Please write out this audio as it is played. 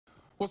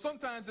Well,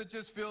 sometimes it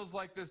just feels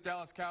like this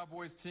Dallas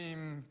Cowboys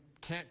team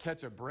can't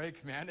catch a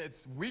break, man.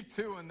 It's week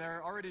 2, and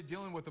they're already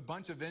dealing with a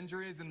bunch of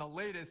injuries, and the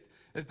latest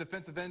is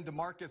defensive end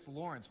DeMarcus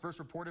Lawrence. First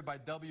reported by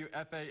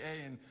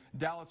WFAA in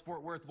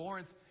Dallas-Fort Worth,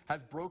 Lawrence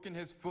has broken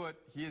his foot.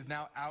 He is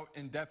now out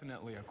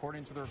indefinitely.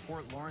 According to the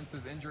report,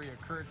 Lawrence's injury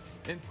occurred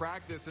in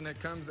practice, and it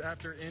comes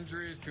after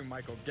injuries to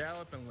Michael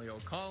Gallup and Leo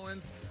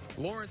Collins.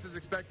 Lawrence is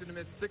expected to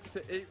miss 6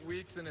 to 8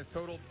 weeks and has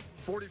totaled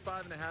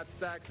 45.5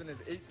 sacks in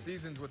his 8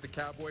 seasons with the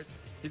Cowboys.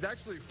 He's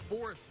actually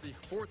the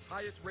fourth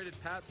highest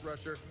rated pass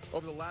rusher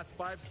over the last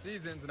 5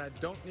 seasons, and I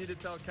don't need to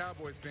tell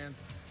Cowboys fans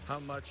how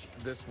much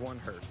this one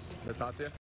hurts. Natasha?